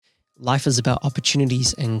life is about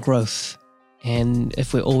opportunities and growth. And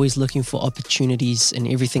if we're always looking for opportunities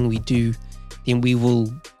in everything we do, then we will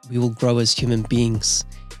grow as human beings.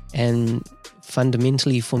 And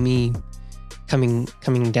fundamentally for me,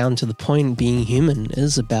 coming down to the point, being human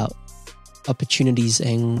is about opportunities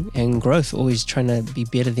and growth, always trying to be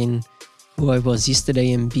better than who I was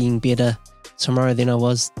yesterday and being better tomorrow than I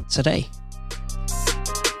was today.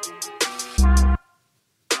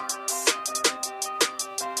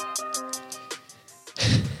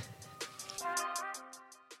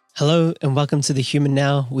 Hello and welcome to The Human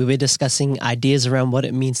Now, where we're discussing ideas around what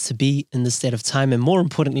it means to be in this state of time and more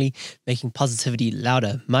importantly, making positivity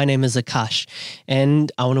louder. My name is Akash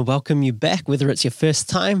and I want to welcome you back, whether it's your first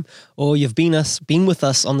time or you've been with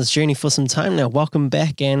us on this journey for some time now. Welcome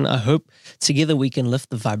back, and I hope together we can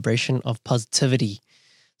lift the vibration of positivity.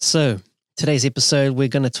 So today's episode, we're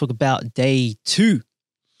going to talk about day 2.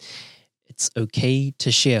 It's okay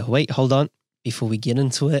to share. Wait, hold on. Before we get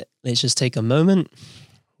into it, let's just take a moment.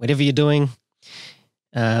 Whatever you're doing,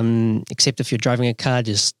 except if you're driving a car,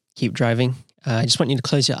 just keep driving. I just want you to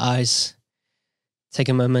close your eyes, take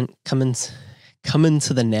a moment, come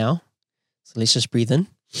into the now. So let's just breathe in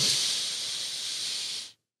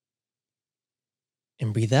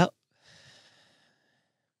and breathe out.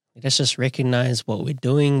 Let us just recognize what we're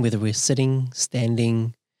doing, whether we're sitting,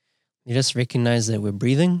 standing. Let us recognize that we're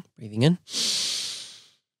breathing in,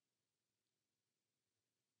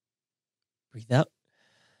 breathe out.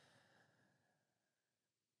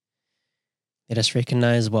 Let us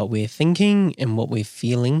recognize what we're thinking and what we're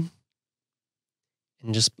feeling,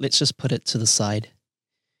 and let's just put it to the side.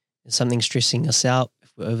 If something's stressing us out,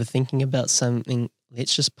 if we're overthinking about something,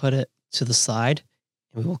 let's just put it to the side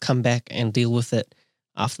and we will come back and deal with it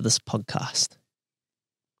after this podcast.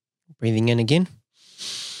 Breathing in again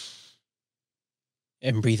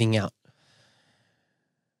and breathing out.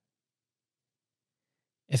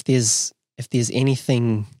 If there's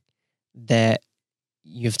anything that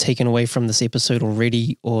you've taken away from this episode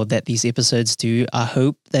already, or that these episodes do, I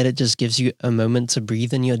hope that it just gives you a moment to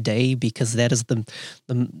breathe in your day, because that is the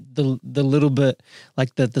little bit,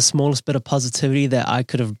 like the smallest bit of positivity that I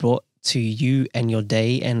could have brought to you and your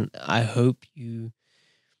day. And I hope you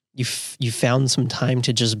found some time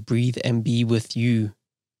to just breathe and be with you.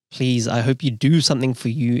 Please, I hope you do something for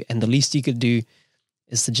you, and the least you could do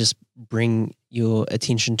is to just bring your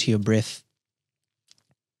attention to your breath.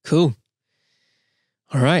 Cool.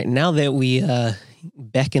 All right, now that we are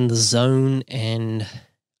back in the zone and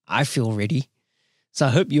I feel ready, so I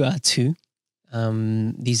hope you are too.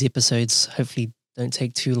 These episodes hopefully don't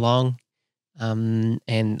take too long, and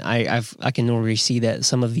I can already see that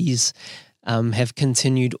some of these have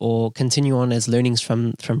continued or continue on as learnings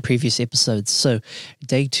from previous episodes. So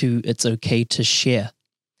day 2, it's okay to share.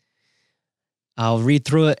 I'll read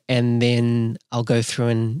through it and then I'll go through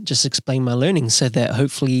and just explain my learnings, so that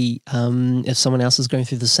hopefully if someone else is going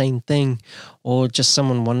through the same thing, or just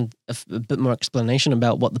someone wanted a bit more explanation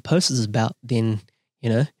about what the post is about, then,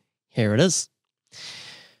 here it is.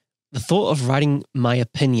 The thought of writing my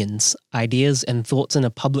opinions, ideas, and thoughts in a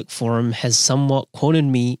public forum has somewhat cornered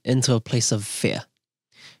me into a place of fear.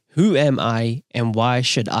 Who am I and why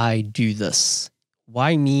should I do this?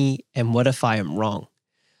 Why me, and what if I am wrong?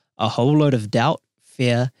 A whole load of doubt,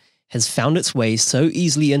 fear, has found its way so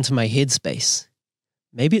easily into my headspace.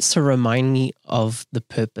 Maybe it's to remind me of the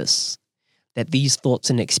purpose, that these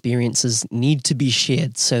thoughts and experiences need to be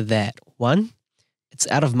shared, so that 1, it's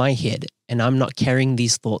out of my head and I'm not carrying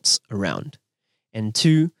these thoughts around. And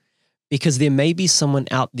 2, because there may be someone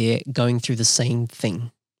out there going through the same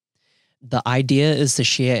thing. The idea is to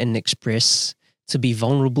share and express, to be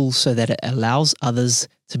vulnerable, so that it allows others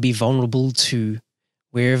to be vulnerable too,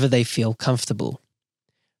 wherever they feel comfortable.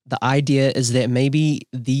 The idea is that maybe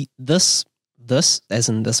this, as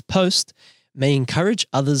in this post, may encourage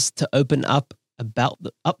others to open up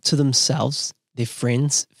up to themselves, their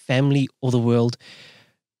friends, family, or the world,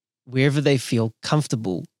 wherever they feel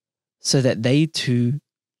comfortable, so that they too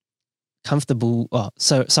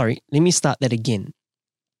let me start that again.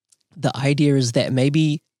 The idea is that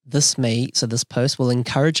maybe this post will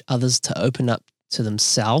encourage others to open up to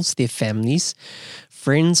themselves, their families,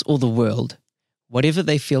 friends, or the world, whatever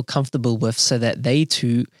they feel comfortable with, so that they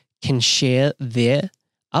too can share their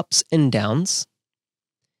ups and downs.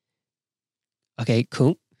 Okay,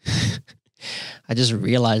 cool. I just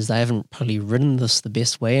realized I haven't probably written this the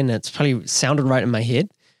best way, and it's probably sounded right in my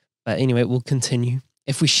head. But anyway, we'll continue.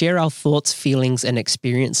 If we share our thoughts, feelings, and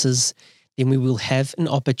experiences, then we will have an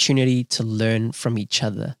opportunity to learn from each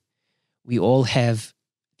other. We all have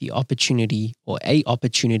the opportunity, or a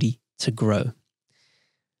opportunity, to grow.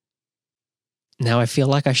 Now I feel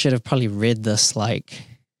like I should have probably read this like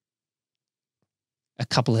a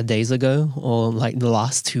couple of days ago, or like the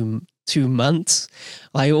last two months.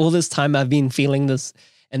 Like all this time I've been feeling this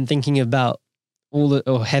and thinking about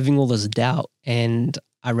or having all this doubt, and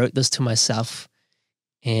I wrote this to myself,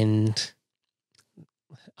 and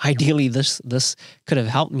ideally this could have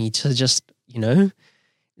helped me to just,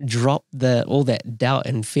 drop all that doubt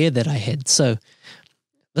and fear that I had. So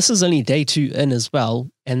this is only day 2 in as well,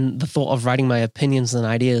 and the thought of writing my opinions and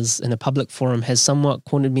ideas in a public forum has somewhat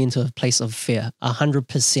cornered me into a place of fear,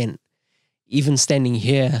 100%. Even standing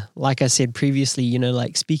here, like I said previously,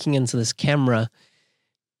 like speaking into this camera,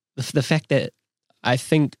 the fact that I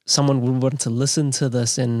think someone would want to listen to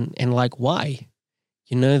this and like, why?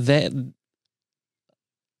 That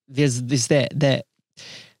there's that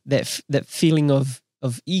feeling of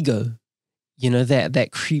ego, that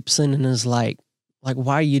creeps in and is like,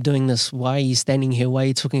 why are you doing this? Why are you standing here? Why are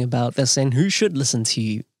you talking about this? And who should listen to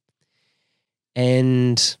you?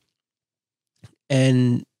 And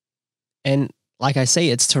like I say,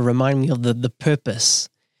 it's to remind me of the purpose.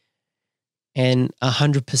 And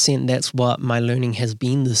 100% that's what my learning has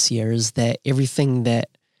been this year, is that everything that,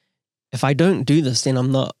 if I don't do this, then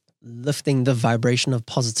I'm not lifting the vibration of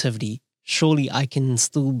positivity. Surely I can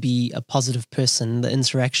still be a positive person. The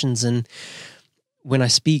interactions and when I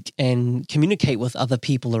speak and communicate with other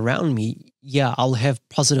people around me, yeah, I'll have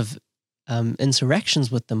positive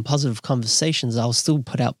interactions with them, positive conversations. I'll still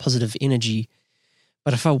put out positive energy.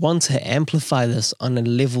 But if I want to amplify this on a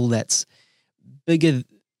level that's bigger,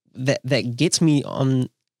 that gets me on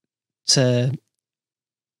to,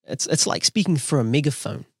 it's like speaking through a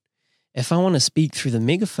megaphone. If I want to speak through the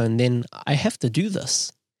megaphone, then I have to do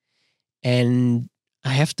this. And I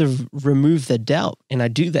have to remove the doubt. And I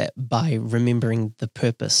do that by remembering the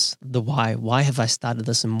purpose, the why. Why have I started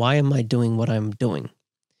this, and why am I doing what I'm doing?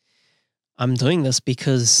 I'm doing this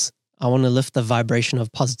because I want to lift the vibration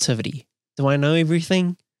of positivity. Do I know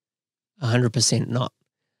everything? 100% not.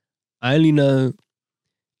 I only know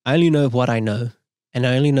what I know, and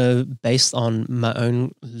I only know based on my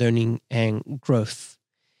own learning and growth.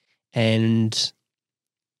 And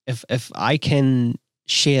if I can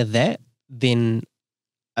share that, then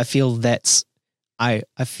I feel I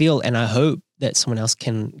feel and I hope that someone else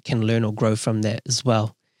can learn or grow from that as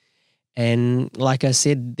well. And like I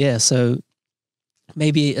said, so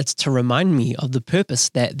maybe it's to remind me of the purpose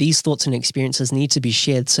that these thoughts and experiences need to be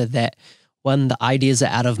shared, so that, one, the ideas are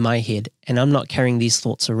out of my head and I'm not carrying these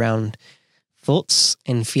thoughts around. Thoughts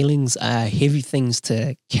and feelings are heavy things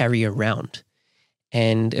to carry around.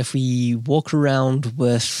 And if we walk around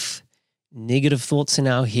with negative thoughts in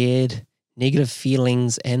our head, negative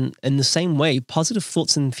feelings, and in the same way, positive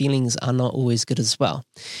thoughts and feelings are not always good as well.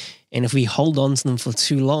 And if we hold on to them for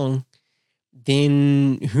too long,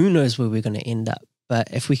 then who knows where we're going to end up. But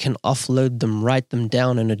if we can offload them, write them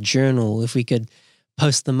down in a journal, if we could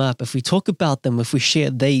post them up, if we talk about them, if we share,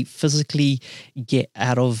 they physically get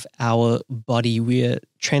out of our body. We're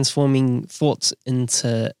transforming thoughts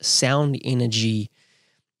into sound energy.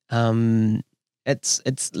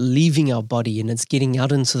 It's leaving our body and it's getting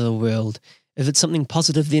out into the world. If it's something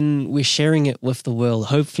positive, then we're sharing it with the world,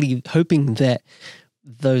 hopefully hoping that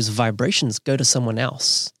those vibrations go to someone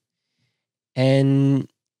else. And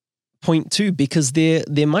point 2, because there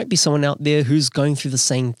might be someone out there who's going through the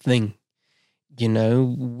same thing,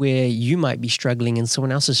 where you might be struggling and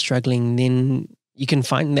someone else is struggling, then you can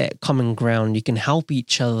find that common ground. You can help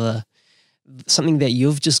each other. Something that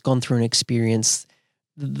you've just gone through an experience.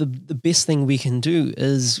 The best thing we can do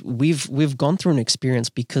is we've gone through an experience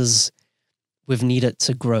because we've needed it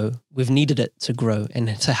to grow. We've needed it to grow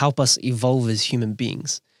and to help us evolve as human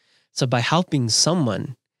beings. So by helping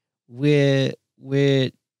someone, we're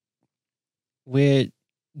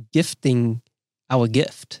gifting our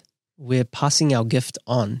gift. We're passing our gift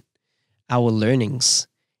on, our learnings,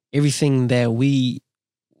 everything that we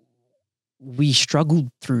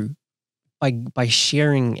struggled through by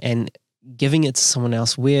sharing and giving it to someone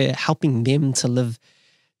else. We're helping them to live,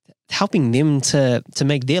 helping them to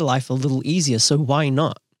make their life a little easier. So why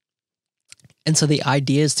not? And so the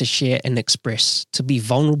idea is to share and express, to be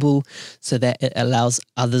vulnerable so that it allows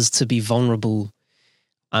others to be vulnerable.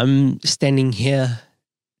 I'm standing here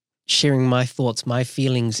sharing my thoughts, my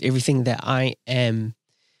feelings, everything that I am,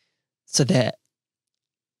 so that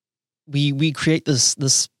we create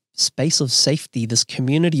this space of safety, this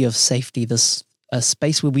community of safety, this a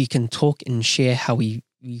space where we can talk and share how we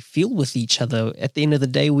feel with each other. At the end of the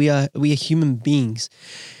day, we are human beings.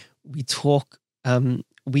 We talk,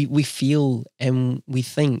 we feel, and we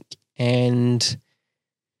think. And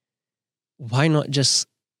why not just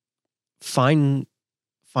find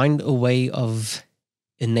find a way of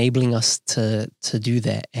enabling us to do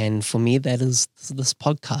that. And for me, that is this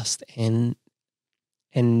podcast and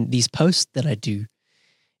these posts that I do.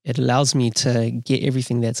 It allows me to get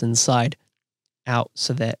everything that's inside out,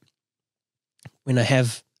 so that when I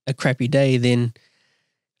have a crappy day, then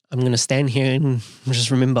I'm going to stand here and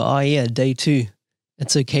just remember, oh yeah, day 2.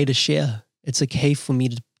 It's okay to share. It's okay for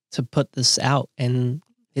me to put this out, and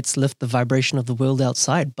let's lift the vibration of the world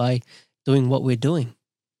outside by doing what we're doing.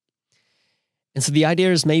 And so the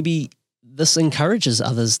idea is maybe this encourages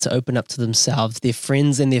others to open up to themselves, their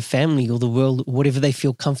friends and their family, or the world, whatever they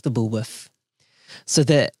feel comfortable with, so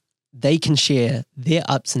that they can share their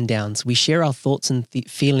ups and downs. We share our thoughts and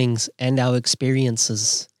feelings and our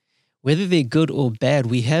experiences. Whether they're good or bad,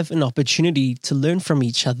 we have an opportunity to learn from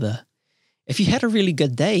each other. If you had a really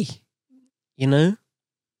good day,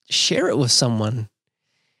 share it with someone.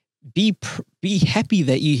 Be happy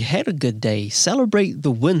that you had a good day. Celebrate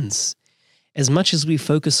the wins. As much as we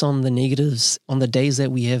focus on the negatives, on the days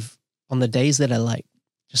that we have, on the days that are like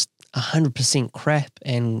just 100% crap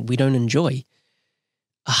and we don't enjoy,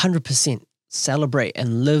 100% celebrate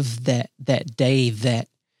and live that day that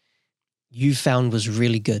you found was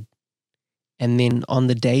really good. And then on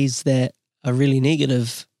the days that are really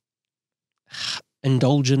negative,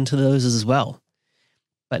 indulge into those as well.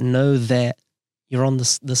 But know that you're on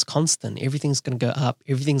this constant. Everything's going to go up,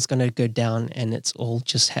 everything's going to go down, and it's all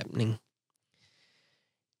just happening.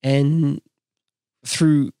 And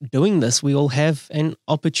through doing this, we all have an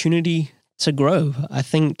opportunity to grow. I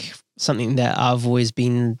think something that I've always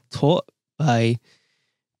been taught by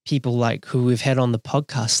people like who we've had on the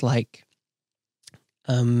podcast, like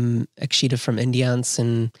Akshita from Indiance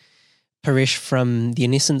and Paresh from the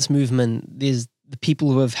Innocence Movement. There's the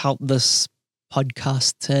people who have helped this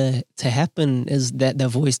podcast to happen, is that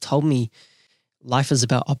they've always told me life is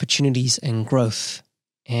about opportunities and growth.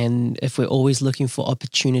 And if we're always looking for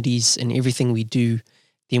opportunities in everything we do,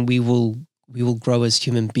 then we will grow as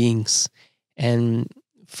human beings. And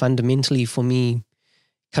fundamentally for me,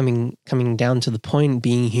 coming down to the point,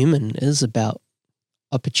 being human is about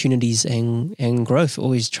opportunities and growth,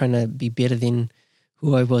 always trying to be better than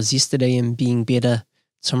who I was yesterday and being better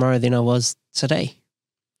tomorrow than I was today.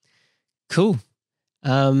 Cool.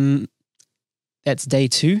 That's day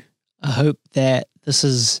 2. I hope that this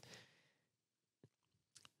is...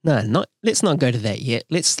 let's not go to that yet.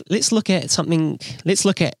 Let's look at something. Let's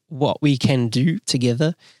look at what we can do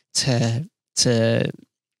together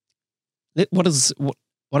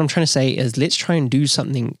what I'm trying to say is, let's try and do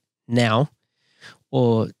something now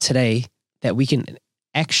or today that we can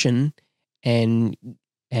action and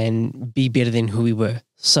be better than who we were.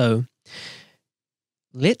 So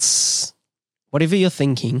whatever you're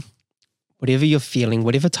thinking, whatever you're feeling,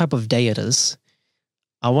 whatever type of day it is,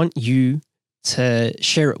 I want you to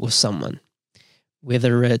share it with someone,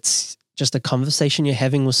 whether it's just a conversation you're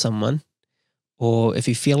having with someone, or if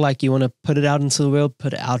you feel like you want to put it out into the world,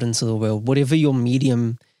 put it out into the world, whatever your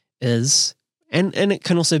medium is. And it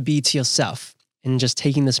can also be to yourself, and just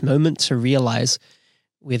taking this moment to realize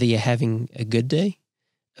whether you're having a good day,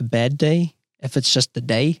 a bad day. If it's just the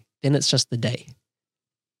day, then it's just the day.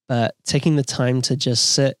 But taking the time to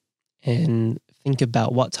just sit and think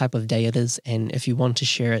about what type of day it is, and if you want to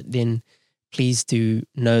share it, then please do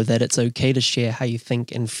know that it's okay to share how you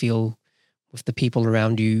think and feel with the people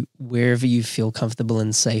around you. Wherever you feel comfortable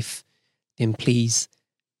and safe, then please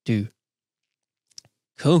do.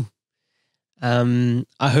 Cool. I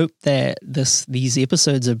hope that these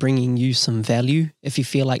episodes are bringing you some value. If you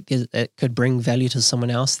feel like it could bring value to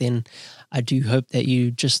someone else, then I do hope that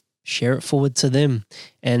you just share it forward to them.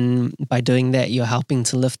 And by doing that, you're helping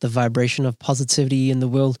to lift the vibration of positivity in the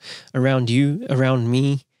world around you, around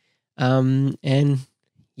me. And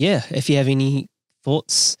yeah, if you have any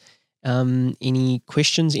thoughts, any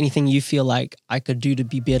questions, anything you feel like I could do to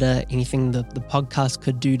be better, anything the podcast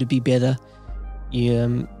could do to be better,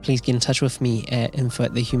 please get in touch with me at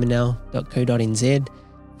info@thehumanow.co.nz.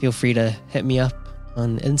 Feel free to hit me up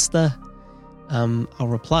on Insta. I'll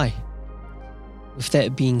reply. With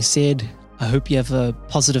that being said, I hope you have a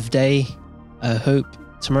positive day. I hope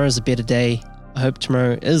tomorrow's a better day. I hope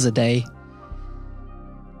tomorrow is a day.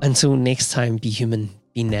 Until next time, be human,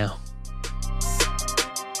 be now.